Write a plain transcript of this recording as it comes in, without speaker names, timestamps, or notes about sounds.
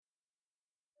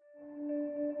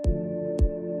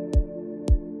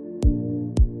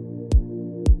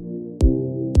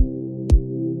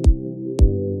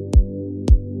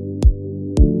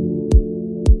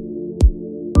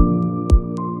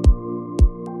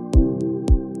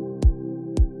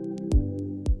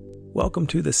Welcome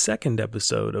to the second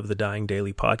episode of the Dying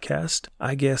Daily podcast.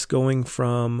 I guess going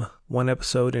from one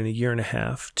episode in a year and a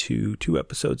half to 2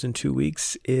 episodes in 2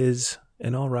 weeks is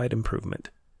an all right improvement.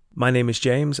 My name is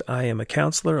James. I am a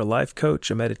counselor, a life coach,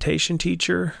 a meditation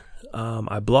teacher.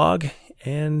 I blog,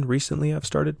 and recently I've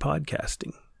started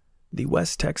podcasting. The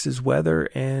West Texas weather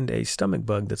and a stomach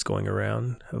bug that's going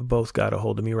around have both got a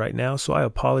hold of me right now, so I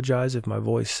apologize if my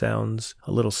voice sounds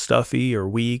a little stuffy or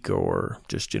weak or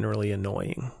just generally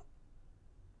annoying.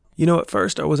 You know, at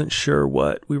first I wasn't sure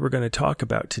what we were going to talk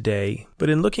about today, but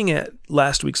in looking at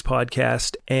last week's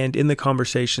podcast and in the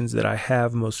conversations that I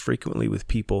have most frequently with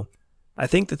people, I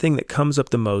think the thing that comes up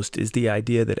the most is the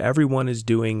idea that everyone is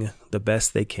doing the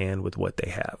best they can with what they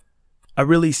have. I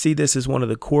really see this as one of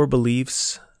the core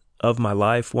beliefs of my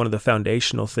life, one of the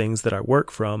foundational things that I work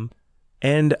from,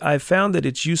 and I've found that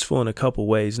it's useful in a couple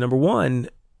ways. Number one,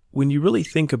 when you really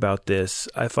think about this,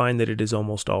 I find that it is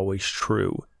almost always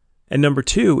true. And number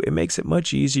two, it makes it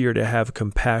much easier to have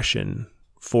compassion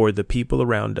for the people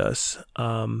around us,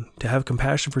 to have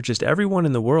compassion for just everyone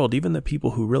in the world, even the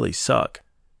people who really suck.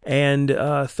 And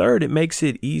third, it makes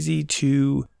it easy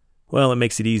to, well, it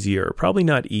makes it easier, probably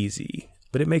not easy,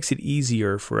 but it makes it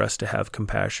easier for us to have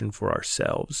compassion for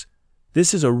ourselves.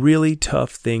 This is a really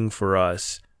tough thing for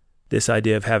us, this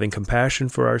idea of having compassion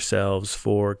for ourselves,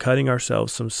 for cutting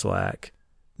ourselves some slack.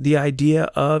 The idea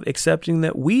of accepting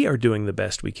that we are doing the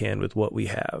best we can with what we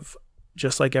have,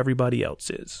 just like everybody else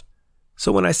is.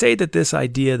 So when I say that this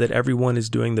idea that everyone is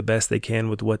doing the best they can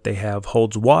with what they have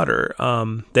holds water,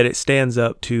 that it stands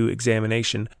up to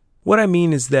examination, what I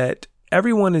mean is that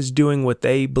everyone is doing what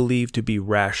they believe to be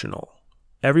rational.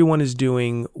 Everyone is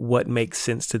doing what makes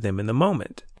sense to them in the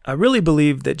moment. I really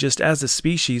believe that just as a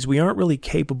species, we aren't really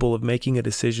capable of making a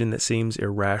decision that seems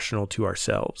irrational to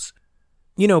ourselves.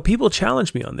 You know, people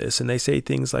challenge me on this and they say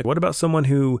things like, what about someone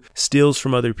who steals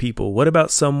from other people? What about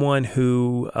someone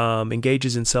who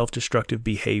engages in self-destructive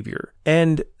behavior?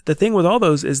 And the thing with all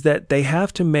those is that they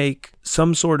have to make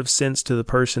some sort of sense to the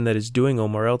person that is doing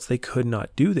them, or else they could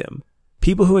not do them.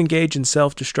 People who engage in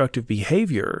self-destructive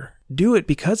behavior do it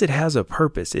because it has a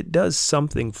purpose. It does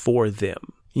something for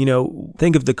them. You know,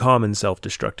 think of the common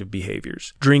self-destructive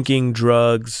behaviors. Drinking,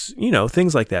 drugs,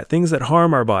 things like that. Things that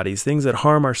harm our bodies, things that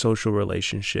harm our social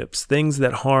relationships, things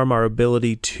that harm our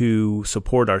ability to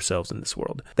support ourselves in this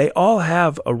world. They all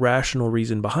have a rational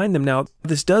reason behind them. Now,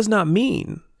 this does not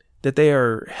mean that they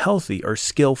are healthy or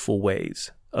skillful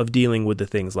ways of dealing with the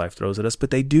things life throws at us,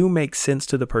 but they do make sense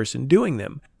to the person doing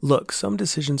them. Look, some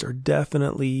decisions are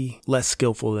definitely less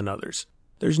skillful than others.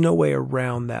 There's no way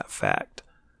around that fact.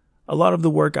 A lot of the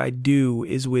work I do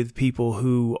is with people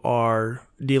who are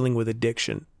dealing with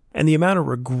addiction. And the amount of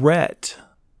regret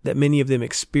that many of them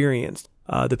experience,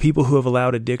 the people who have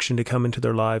allowed addiction to come into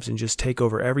their lives and just take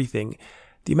over everything,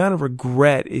 the amount of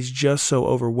regret is just so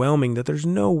overwhelming that there's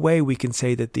no way we can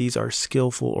say that these are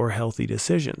skillful or healthy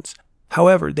decisions.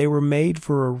 However, they were made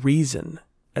for a reason.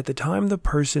 At the time the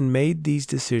person made these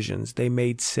decisions, they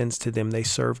made sense to them. They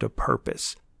served a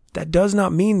purpose. That does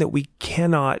not mean that we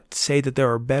cannot say that there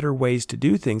are better ways to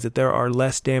do things, that there are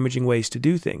less damaging ways to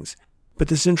do things. But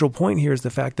the central point here is the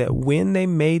fact that when they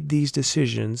made these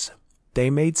decisions, they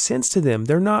made sense to them.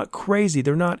 They're not crazy.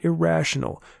 They're not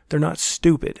irrational. They're not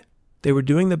stupid. They were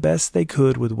doing the best they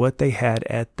could with what they had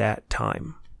at that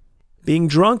time. Being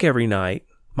drunk every night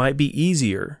might be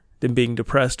easier than being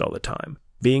depressed all the time.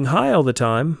 Being high all the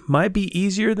time might be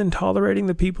easier than tolerating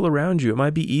the people around you. It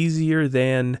might be easier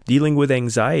than dealing with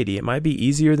anxiety. It might be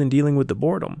easier than dealing with the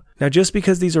boredom. Now, just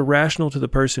because these are rational to the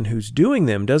person who's doing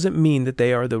them doesn't mean that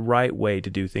they are the right way to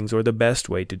do things or the best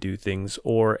way to do things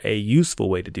or a useful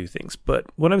way to do things. But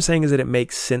what I'm saying is that it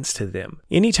makes sense to them.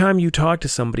 Anytime you talk to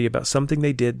somebody about something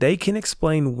they did, they can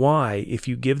explain why if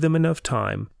you give them enough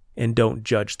time and don't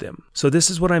judge them. So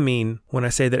this is what I mean when I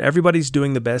say that everybody's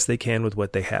doing the best they can with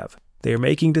what they have. They are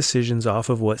making decisions off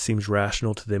of what seems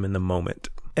rational to them in the moment.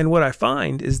 And what I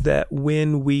find is that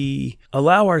when we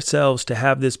allow ourselves to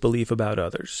have this belief about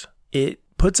others, it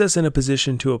puts us in a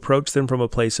position to approach them from a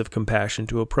place of compassion,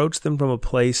 to approach them from a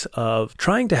place of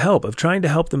trying to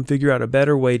help them figure out a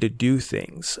better way to do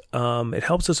things. It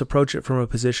helps us approach it from a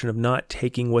position of not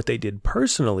taking what they did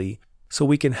personally, so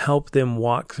we can help them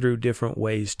walk through different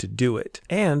ways to do it.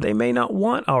 And they may not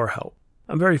want our help.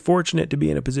 I'm very fortunate to be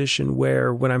in a position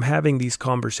where when I'm having these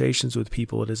conversations with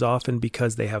people, it is often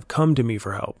because they have come to me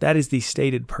for help. That is the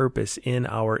stated purpose in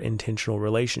our intentional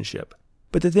relationship.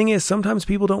 But the thing is, sometimes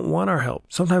people don't want our help.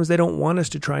 Sometimes they don't want us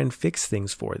to try and fix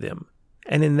things for them.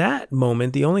 And in that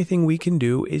moment, the only thing we can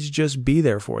do is just be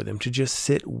there for them, to just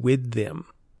sit with them.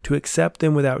 to accept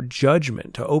them without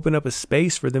judgment, to open up a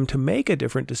space for them to make a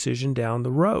different decision down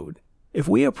the road. If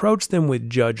we approach them with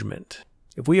judgment,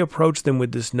 if we approach them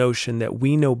with this notion that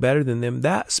we know better than them,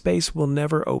 that space will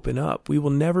never open up. We will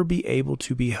never be able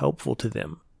to be helpful to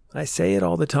them. I say it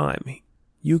all the time.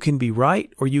 You can be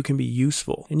right or you can be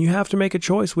useful, and you have to make a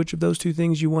choice which of those two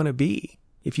things you want to be.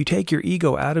 If you take your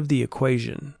ego out of the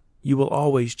equation, you will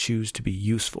always choose to be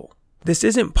useful. This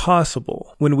isn't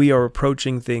possible when we are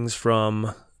approaching things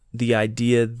from the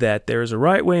idea that there's a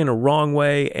right way and a wrong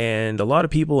way, and a lot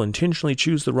of people intentionally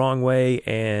choose the wrong way,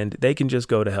 and they can just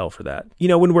go to hell for that.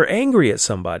 When we're angry at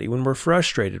somebody, when we're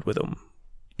frustrated with them,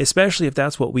 especially if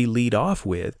that's what we lead off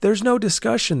with, there's no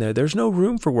discussion there. There's no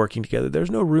room for working together.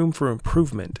 There's no room for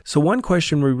improvement. So one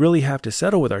question we really have to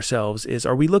settle with ourselves is,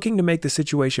 are we looking to make the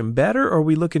situation better, or are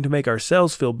we looking to make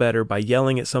ourselves feel better by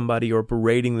yelling at somebody or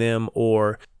berating them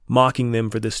or mocking them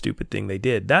for the stupid thing they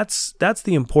did? That's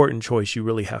the important choice you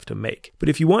really have to make. But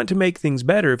if you want to make things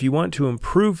better, if you want to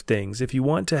improve things, if you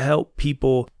want to help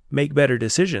people make better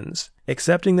decisions,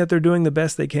 accepting that they're doing the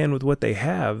best they can with what they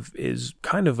have is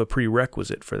kind of a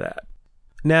prerequisite for that.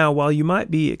 Now, while you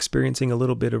might be experiencing a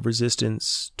little bit of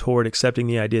resistance toward accepting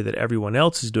the idea that everyone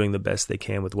else is doing the best they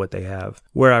can with what they have,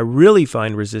 where I really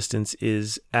find resistance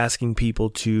is asking people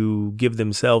to give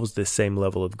themselves this same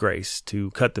level of grace,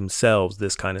 to cut themselves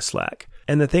this kind of slack.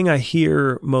 And the thing I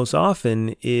hear most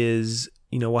often is,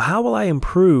 well, how will I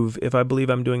improve if I believe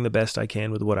I'm doing the best I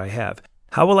can with what I have?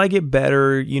 How will I get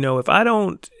better? If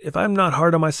I'm not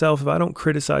hard on myself, if I don't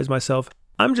criticize myself,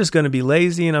 I'm just going to be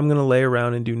lazy and I'm going to lay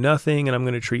around and do nothing and I'm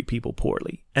going to treat people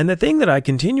poorly. And the thing that I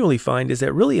continually find is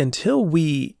that really until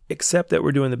we accept that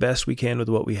we're doing the best we can with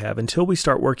what we have, until we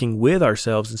start working with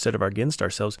ourselves instead of against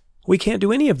ourselves, we can't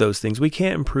do any of those things. We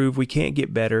can't improve. We can't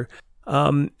get better.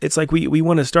 It's like we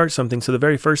want to start something. So the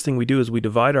very first thing we do is we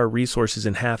divide our resources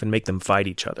in half and make them fight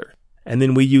each other. And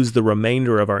then we use the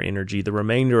remainder of our energy, the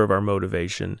remainder of our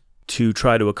motivation to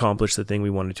try to accomplish the thing we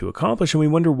wanted to accomplish. And we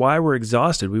wonder why we're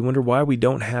exhausted. We wonder why we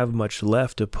don't have much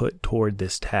left to put toward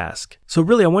this task. So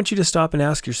really, I want you to stop and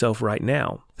ask yourself right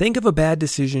now, think of a bad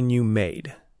decision you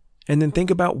made, and then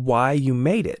think about why you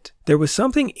made it. There was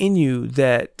something in you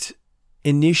that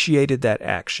initiated that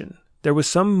action. There was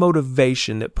some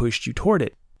motivation that pushed you toward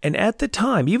it. And at the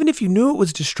time, even if you knew it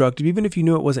was destructive, even if you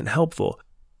knew it wasn't helpful,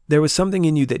 there was something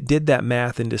in you that did that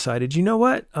math and decided, you know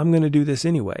what, I'm going to do this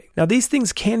anyway. Now, these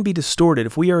things can be distorted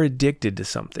if we are addicted to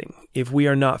something, if we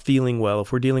are not feeling well,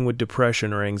 if we're dealing with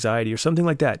depression or anxiety or something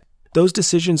like that. Those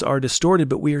decisions are distorted,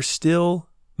 but we are still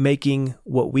making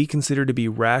what we consider to be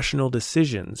rational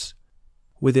decisions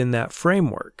within that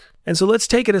framework. And so let's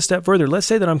take it a step further. Let's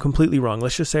say that I'm completely wrong.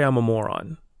 Let's just say I'm a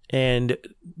moron. And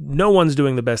no one's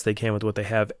doing the best they can with what they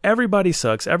have. Everybody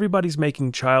sucks. Everybody's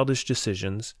making childish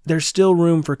decisions. There's still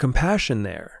room for compassion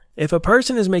there. If a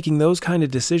person is making those kind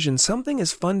of decisions, something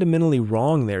is fundamentally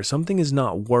wrong there. Something is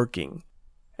not working.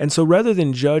 And so rather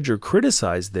than judge or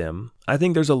criticize them, I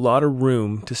think there's a lot of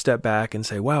room to step back and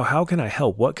say, wow, how can I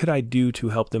help? What could I do to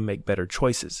help them make better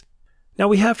choices? Now,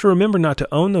 we have to remember not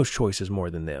to own those choices more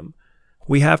than them.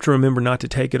 We have to remember not to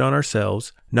take it on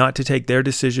ourselves, not to take their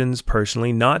decisions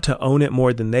personally, not to own it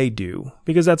more than they do,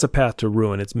 because that's a path to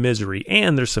ruin. It's misery,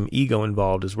 and there's some ego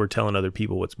involved as we're telling other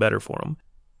people what's better for them.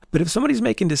 But if somebody's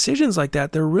making decisions like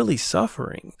that, they're really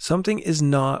suffering. Something is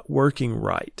not working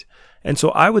right. And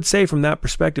so I would say from that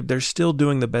perspective, they're still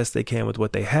doing the best they can with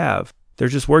what they have. They're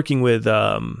just working with,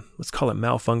 let's call it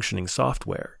malfunctioning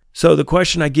software. So the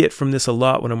question I get from this a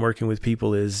lot when I'm working with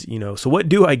people is, so what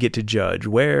do I get to judge?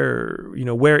 Where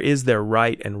is there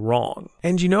right and wrong?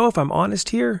 And if I'm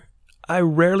honest here, I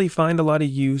rarely find a lot of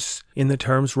use in the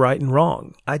terms right and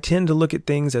wrong. I tend to look at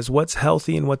things as what's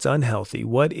healthy and what's unhealthy,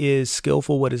 what is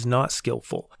skillful, what is not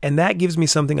skillful. And that gives me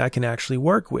something I can actually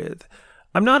work with.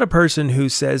 I'm not a person who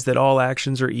says that all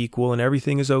actions are equal and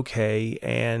everything is okay.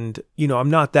 And, I'm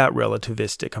not that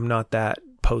relativistic. I'm not that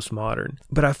postmodern,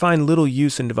 but I find little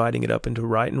use in dividing it up into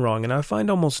right and wrong, and I find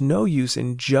almost no use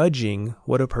in judging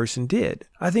what a person did.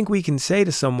 I think we can say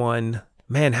to someone,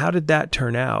 man, how did that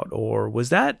turn out? Or was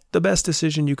that the best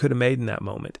decision you could have made in that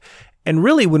moment? And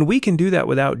really, when we can do that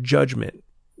without judgment,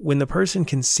 when the person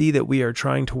can see that we are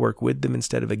trying to work with them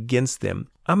instead of against them,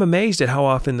 I'm amazed at how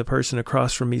often the person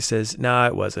across from me says, nah,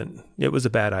 it wasn't. It was a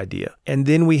bad idea. And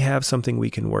then we have something we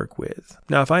can work with.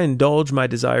 Now, if I indulge my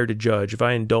desire to judge, if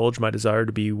I indulge my desire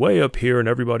to be way up here and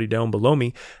everybody down below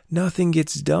me, nothing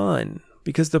gets done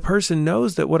because the person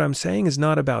knows that what I'm saying is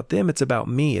not about them. It's about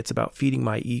me. It's about feeding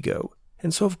my ego.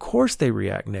 And so, of course, they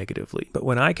react negatively. But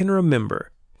when I can remember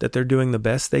that they're doing the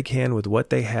best they can with what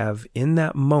they have in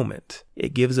that moment,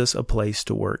 it gives us a place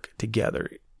to work together.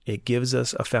 It gives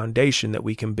us a foundation that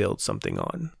we can build something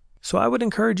on. So I would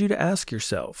encourage you to ask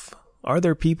yourself, are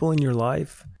there people in your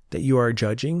life that you are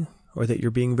judging or that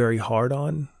you're being very hard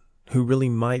on who really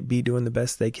might be doing the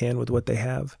best they can with what they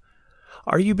have?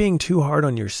 Are you being too hard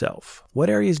on yourself? What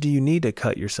areas do you need to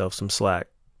cut yourself some slack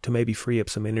to maybe free up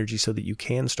some energy so that you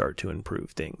can start to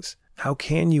improve things? How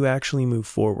can you actually move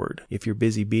forward if you're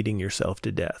busy beating yourself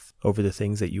to death over the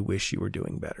things that you wish you were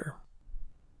doing better?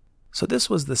 So this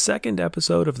was the second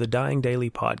episode of the Dying Daily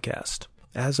podcast.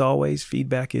 As always,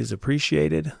 feedback is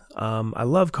appreciated. I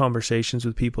love conversations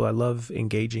with people. I love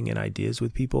engaging in ideas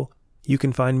with people. You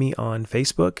can find me on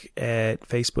Facebook at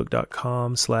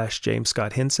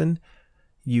facebook.com/JamesScottHenson.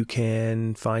 You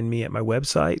can find me at my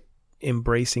website,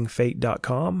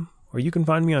 embracingfate.com, or you can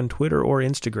find me on Twitter or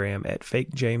Instagram at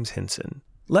FakeJamesHenson.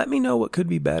 Let me know what could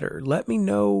be better. Let me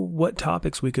know what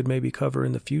topics we could maybe cover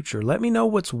in the future. Let me know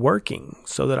what's working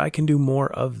so that I can do more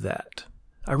of that.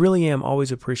 I really am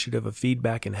always appreciative of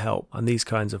feedback and help on these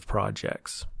kinds of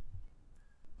projects.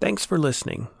 Thanks for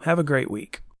listening. Have a great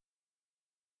week.